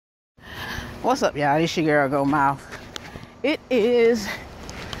What's up, y'all? This your girl Goldmouth. It is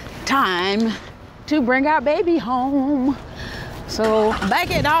time to bring our baby home. So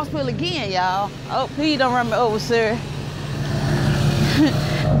back at the hospital again, y'all. Oh, please don't run me over, sir.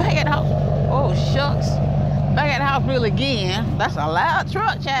 Back at the hospital. Oh, shucks. Back at the hospital again. That's a loud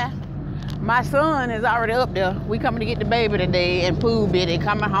truck, child. My son is already up there. We coming to get the baby today, and Pooh Bitty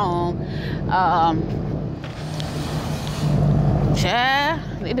coming home. Child,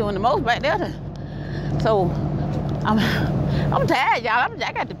 they doing the most back there. So I'm tired, y'all.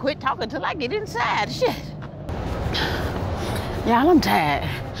 I got to quit talking till I get inside. Shit. Y'all, I'm tired.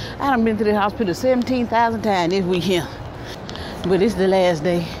 I done been to the hospital 17,000 times this weekend. But this is the last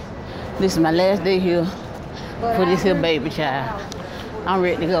day. This is my last day here for this here baby child. I'm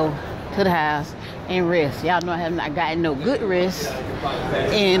ready to go to the house and rest. Y'all know I have not gotten no good rest.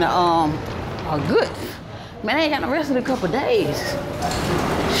 And a good, man, I ain't got no rest in a couple days.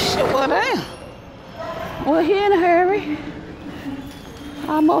 Shit, well, damn. Well, he in a hurry.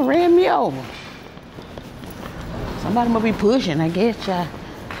 Almost ran me over. Somebody must be pushing, I guess, y'all.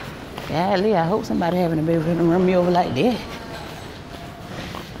 Golly, I hope somebody having a baby to run me over like that.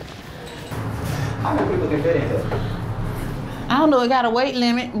 How many people can fit in here? I don't know, it got a weight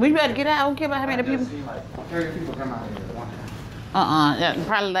limit. We better get out. I don't care about how many people. Like 30 people come out here at one time.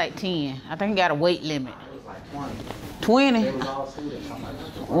 Probably like 10. I think it got a weight limit. It was like 20. 20? They was all students, something like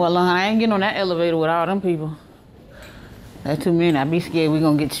that. Well, I ain't getting on that elevator with all them people. That's too many. I be scared we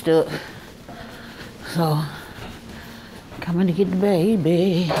gonna get stuck. So, coming to get the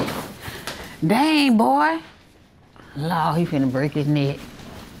baby. Dang, boy. Lord, he finna break his neck.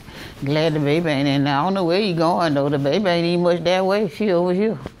 Glad the baby ain't in there. I don't know where you going, though. The baby ain't even much that way. She over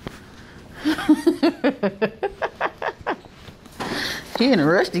here. He in a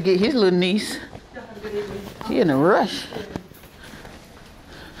rush to get his little niece. He in a rush.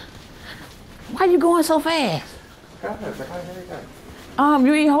 Why you going so fast?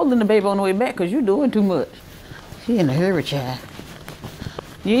 You ain't holding the baby on the way back because you doing too much. She in a hurry, child.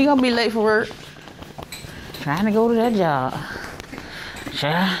 You ain't gonna be late for work. Trying to go to that job.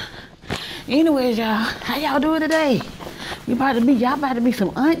 Child. Anyways, y'all, how y'all doing today? Y'all about to be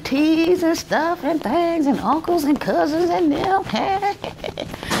some aunties and stuff and things and uncles and cousins and them.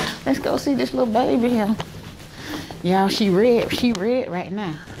 Let's go see this little baby here. Y'all, she red right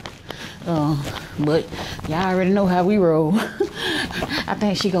now. But y'all already know how we roll. I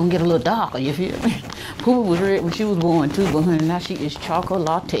think she gonna get a little darker, you feel me? Pooh was red when she was born too, but honey, now she is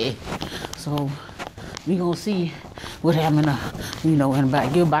chocolate. So we gonna see what happened, in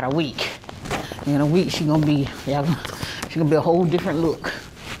about a week. In a week, she gonna be a whole different look.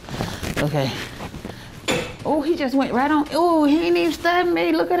 Okay. Oh, he just went right on. Oh, he ain't even studying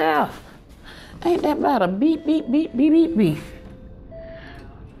me. Look at that. Ain't that about a beep, beep, beep, beep, beep, beep?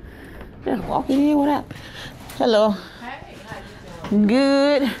 Just walking in without. Hello. Hey, how you doing?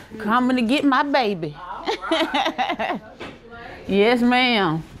 Good. Coming to get my baby. All right. Yes,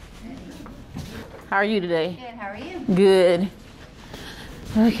 ma'am. How are you today? Good, how are you? Good.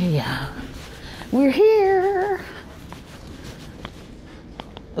 Okay, y'all. We're here.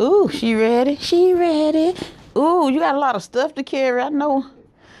 Ooh, she ready? She ready? Ooh, you got a lot of stuff to carry. I know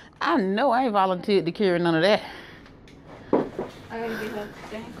I ain't volunteered to carry none of that. I gotta get her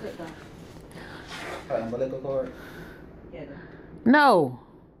dang clip on. Umbilical cord? Yeah. No.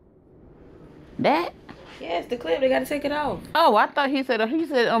 That? Yes, the clip, they gotta take it off. Oh, I thought he said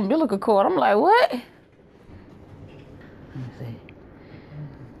umbilical cord. I'm like, what? Let me see.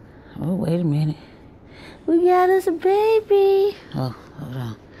 Oh, wait a minute. We got us a baby. Oh, hold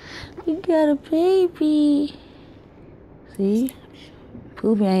on. We got a baby. See?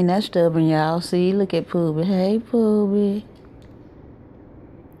 Poobie ain't that stubborn, y'all. See? Look at Poobie. Hey, Poobie.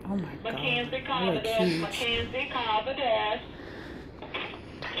 Oh, my God. Mackenzie, call the desk. Mackenzie, call the desk.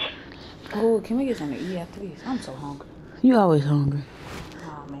 Oh, can we get something to eat after this? I'm so hungry. You always hungry.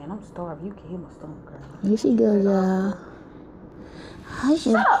 Oh, man, I'm starving. You can hear my stomach, girl. Here she goes, y'all. Hi,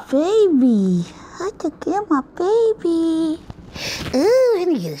 your baby. I took care of my baby. Ooh, let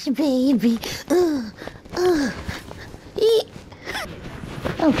me get your baby. Eat.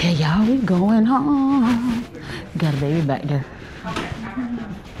 Okay, y'all, we going home. Got a baby back there.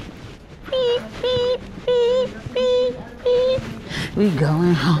 Beep, beep, beep, beep, beep. We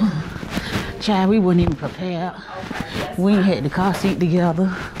going home. Child, we weren't even prepared. We ain't had the car seat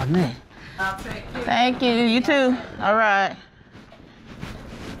together or nothing. Thank you. You too. All right.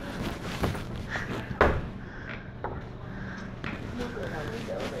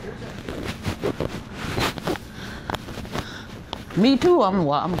 Me too. I'm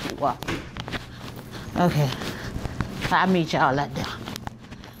walking. Okay. I'll meet y'all out there.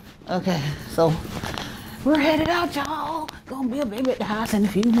 Okay, so we're headed out, y'all. Gonna be a baby at the house in a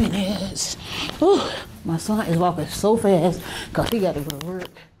few minutes. Whew. My son is walking so fast because he got to go to work.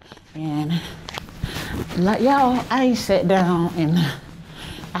 And like y'all, I ain't sat down and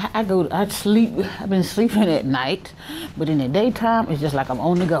I sleep. I've been sleeping at night, but in the daytime, it's just like I'm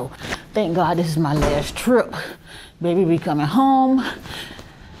on the go. Thank God this is my last trip. Baby be coming home.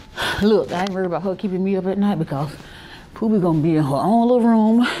 Look, I ain't worried about her keeping me up at night because Poopy gonna be in her own little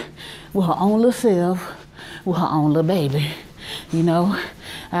room with her own little self, with her own little baby. You know,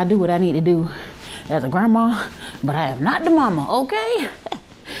 I do what I need to do as a grandma, but I am not the mama, okay?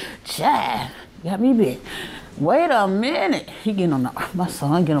 Child, got me bit. Wait a minute. He getting on my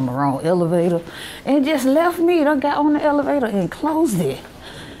son getting on the wrong elevator and just left me. I got on the elevator and closed it.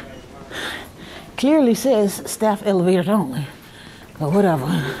 Clearly says staff elevators only, but whatever.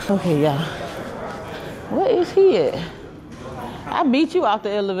 Okay, y'all. Where is he at? I beat you out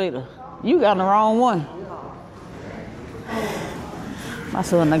the elevator. You got on the wrong one. My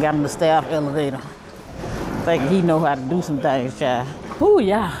son, I got on the staff elevator. Think he know how to do some things, child. Ooh,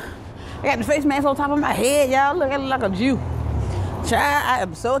 y'all. I got the face mask on top of my head, y'all. Look, I look like a Jew. Child, I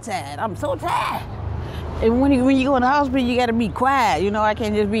am so tired. I'm so tired. And when you go in the hospital, you gotta be quiet. You know, I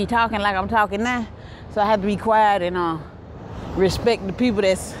can't just be talking like I'm talking now. So I have to be quiet and respect the people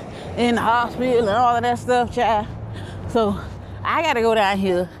that's in the hospital and all of that stuff, child. So I gotta go down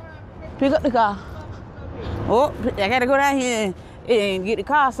here, pick up the car. Oh, I gotta go down here and get the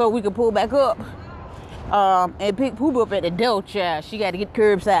car so we can pull back up. And pick Poop up at the door, child. She got to get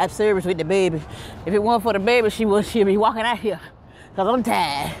curbside service with the baby. If it weren't for the baby, she'll be walking out here. Because I'm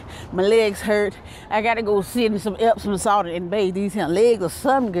tired. My legs hurt. I got to go sit in some Epsom salt and bathe these here legs or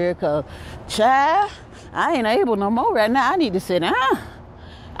something, girl. Because, child, I ain't able no more right now. I need to sit down.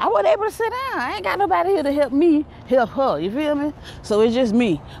 I wasn't able to sit down. I ain't got nobody here to help me help her. You feel me? So it's just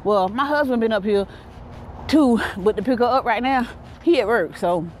me. Well, my husband been up here too, but to pick her up right now, he at work.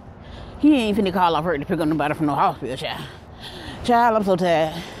 So he ain't finna call off her to pick up nobody from no hospital, child. Child, I'm so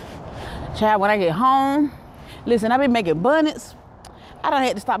tired. Child, when I get home, listen, I've been making bonnets. I done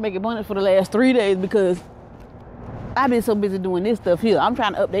had to stop making bonnets for the last 3 days because I've been so busy doing this stuff here. I'm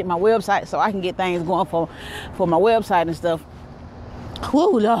trying to update my website so I can get things going for my website and stuff. Whoa,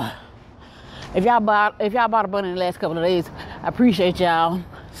 Lord. If y'all bought a bunny in the last couple of days, I appreciate y'all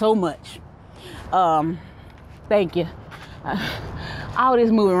so much. Thank you. All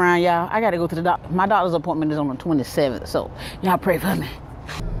this moving around, y'all. I gotta go to the doctor. My doctor's appointment is on the 27th, so y'all pray for me.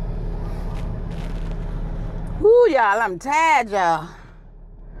 Woo, y'all, I'm tired, y'all.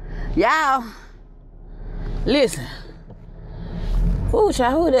 Y'all, listen. Ooh,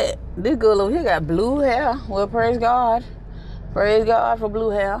 child, who that? This girl over here got blue hair. Well, praise God. Praise God for blue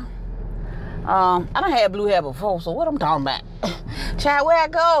hair. I done had blue hair before, so what I'm talking about? Child, where I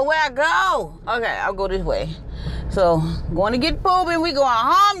go? Where I go? Okay, I'll go this way. So, going to get pooping. We going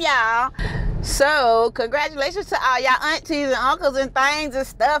home, y'all. So, congratulations to all y'all aunties and uncles and things and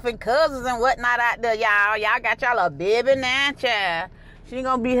stuff and cousins and whatnot out there, y'all. Y'all got y'all a baby now, child. She ain't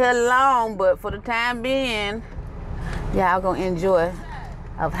gonna be here long, but for the time being, y'all gonna enjoy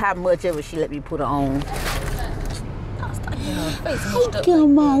of how much ever she let me put her on. Hey,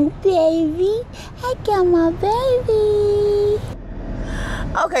 come on, baby. Hey, come on, baby.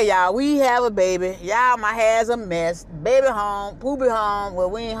 Okay, y'all, we have a baby. Y'all, my hair's a mess. Baby home, Poopy home. Well,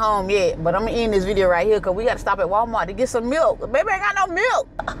 we ain't home yet, but I'm gonna end this video right here because we got to stop at Walmart to get some milk. The baby ain't got no milk.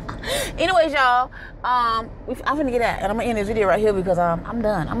 Anyways, y'all, I'm finna get out, and I'm gonna end this video right here because I'm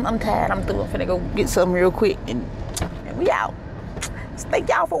done. I'm tired. I'm through. I'm finna go get something real quick, and we out. Thank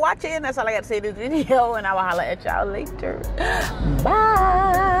y'all for watching. That's all I got to say in this video, and I will holler at y'all later.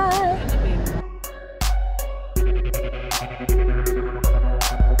 Bye.